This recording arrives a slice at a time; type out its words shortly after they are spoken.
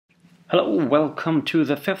Hello, welcome to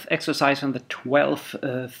the fifth exercise and the 12th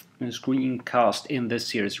screencast in this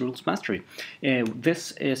series, Rules Mastery.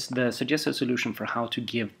 This is the suggested solution for how to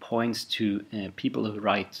give points to people who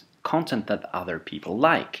write content that other people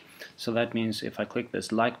like. So that means if I click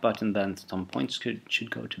this like button, then some points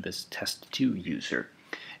should go to this test2 user.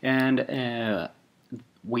 And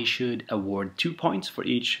we should award 2 points for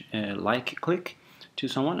each like click to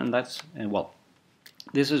someone, and that's, well,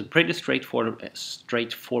 this is a pretty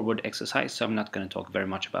straightforward exercise, so I'm not going to talk very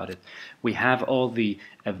much about it. We have all the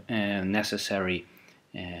necessary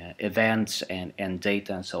events and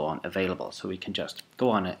data and so on available, so we can just go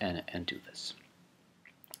on and do this.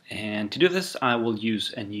 And to do this, I will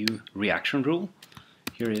use a new reaction rule.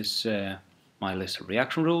 Here is my list of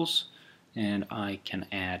reaction rules, and I can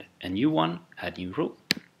add a new one, add new rule.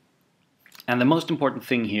 And the most important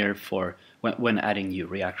thing here for when adding new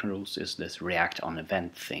reaction rules is this react on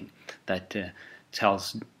event thing that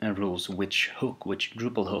tells rules which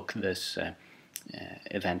Drupal hook this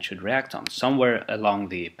event should react on. Somewhere along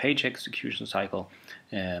the page execution cycle,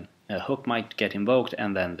 a hook might get invoked,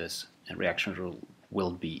 and then this reaction rule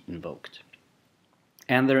will be invoked.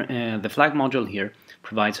 And the flag module here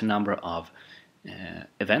provides a number of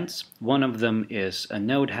events. One of them is a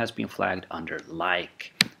node has been flagged under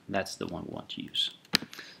like. That's the one we want to use.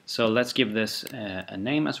 So let's give this a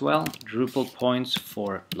name as well. Drupal points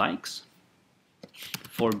for likes.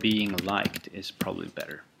 For being liked is probably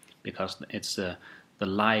better, because it's the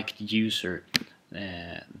liked user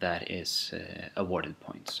that is awarded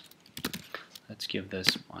points. Let's give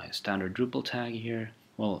this my standard Drupal tag here.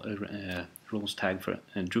 Well, rules tag for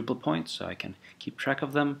Drupal points, so I can keep track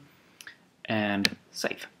of them. And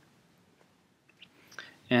save.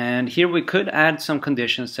 And here we could add some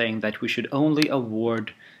conditions saying that we should only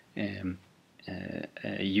award a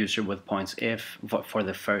user with points if for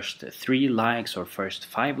the first 3 likes or first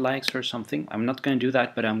 5 likes or something. I'm not going to do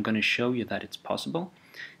that, but I'm going to show you that it's possible.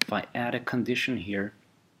 If I add a condition here,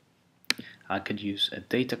 I could use a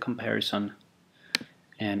data comparison,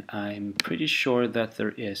 and I'm pretty sure that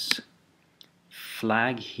there is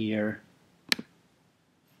flag here.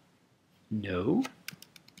 No.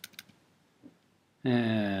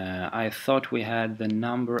 I thought we had the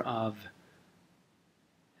number of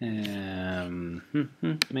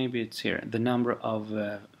maybe it's here, the number of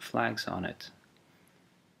flags on it.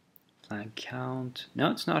 Flag count.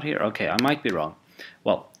 No, it's not here. Okay, I might be wrong.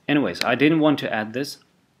 Well, anyways, I didn't want to add this,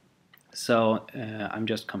 so I'm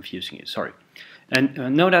just confusing you. Sorry. And a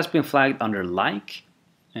node has been flagged under like.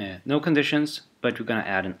 No conditions, but we're going to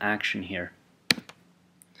add an action here.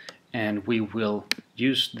 And we will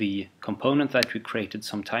use the component that we created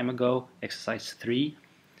some time ago, exercise 3,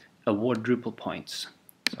 award Drupal points.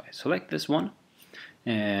 So I select this one.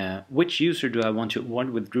 Which user do I want to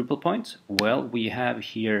award with Drupal points? Well, we have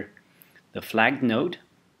here the flagged node,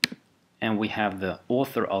 and we have the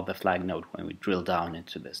author of the flagged node when we drill down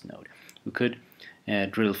into this node. We could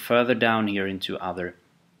drill further down here into other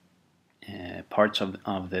parts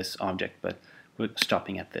of this object, but we're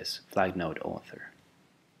stopping at this flagged node author.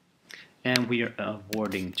 And we are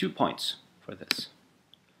awarding 2 points for this.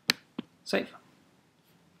 Save.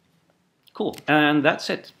 Cool, and that's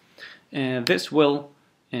it. This will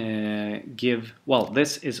give, well,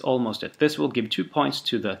 this is almost it. This will give 2 points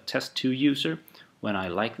to the test2 user when I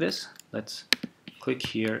like this. Let's click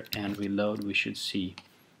here and reload. We should see,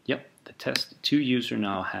 yep, the test2 user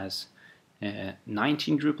now has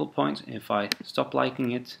 19 Drupal points. If I stop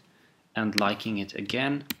liking it and liking it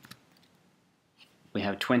again, we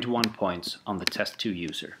have 21 points on the test2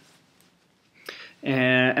 user.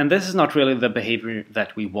 And this is not really the behavior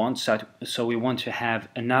that we want, so we want to have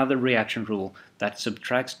another reaction rule that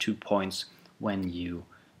subtracts 2 points when you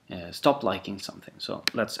stop liking something. So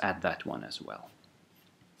let's add that one as well.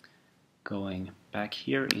 Going back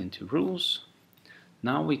here into rules,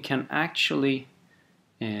 now we can actually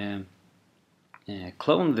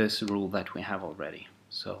clone this rule that we have already.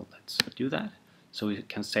 So let's do that, so we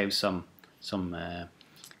can save some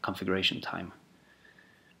configuration time.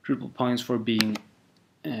 Drupal points for being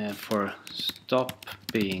for stop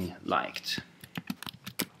being liked,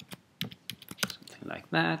 something like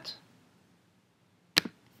that.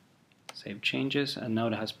 Save changes. A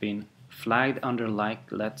node has been flagged under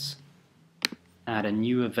like. Let's add a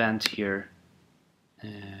new event here.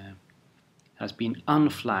 Has been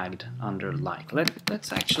unflagged under like.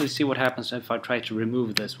 Let's actually see what happens if I try to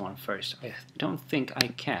remove this one first. I don't think I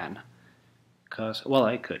can. Because, well,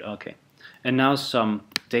 I could, okay. And now some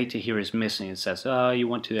data here is missing. It says, oh, you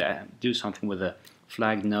want to do something with a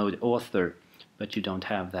flagged node author, but you don't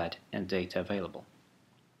have that data available.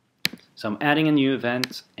 So I'm adding a new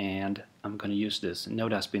event and I'm going to use this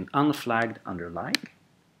node has been unflagged under like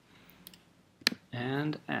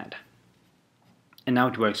and add. And now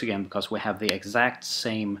it works again because we have the exact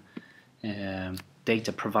same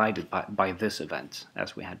data provided by this event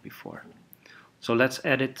as we had before. So let's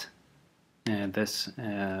edit this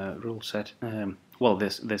rule set, well,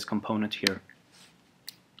 this component here,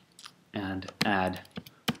 and add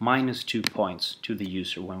 -2 points to the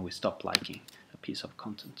user when we stop liking a piece of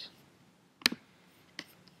content.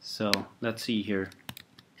 So let's see here.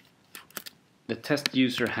 The test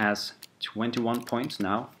user has 21 points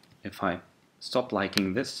now. If I stop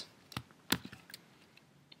liking this,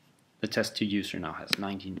 the test2 user now has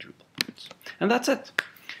 19 Drupal points. And that's it.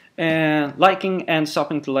 Liking and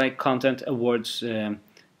stopping to like content awards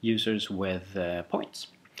users with points.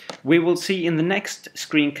 We will see in the next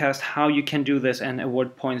screencast how you can do this and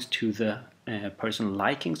award points to the person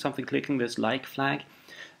liking something, clicking this like flag.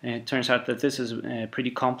 It turns out that this is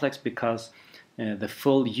pretty complex because the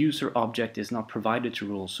full user object is not provided to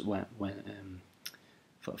rules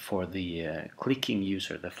for the clicking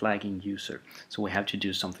user, the flagging user. So we have to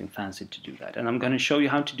do something fancy to do that. And I'm going to show you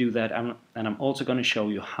how to do that, and I'm also going to show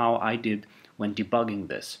you how I did when debugging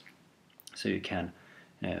this. So you can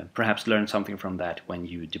perhaps learn something from that when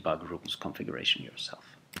you debug rules configuration yourself.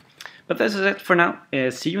 But this is it for now.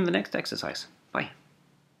 See you in the next exercise. Bye.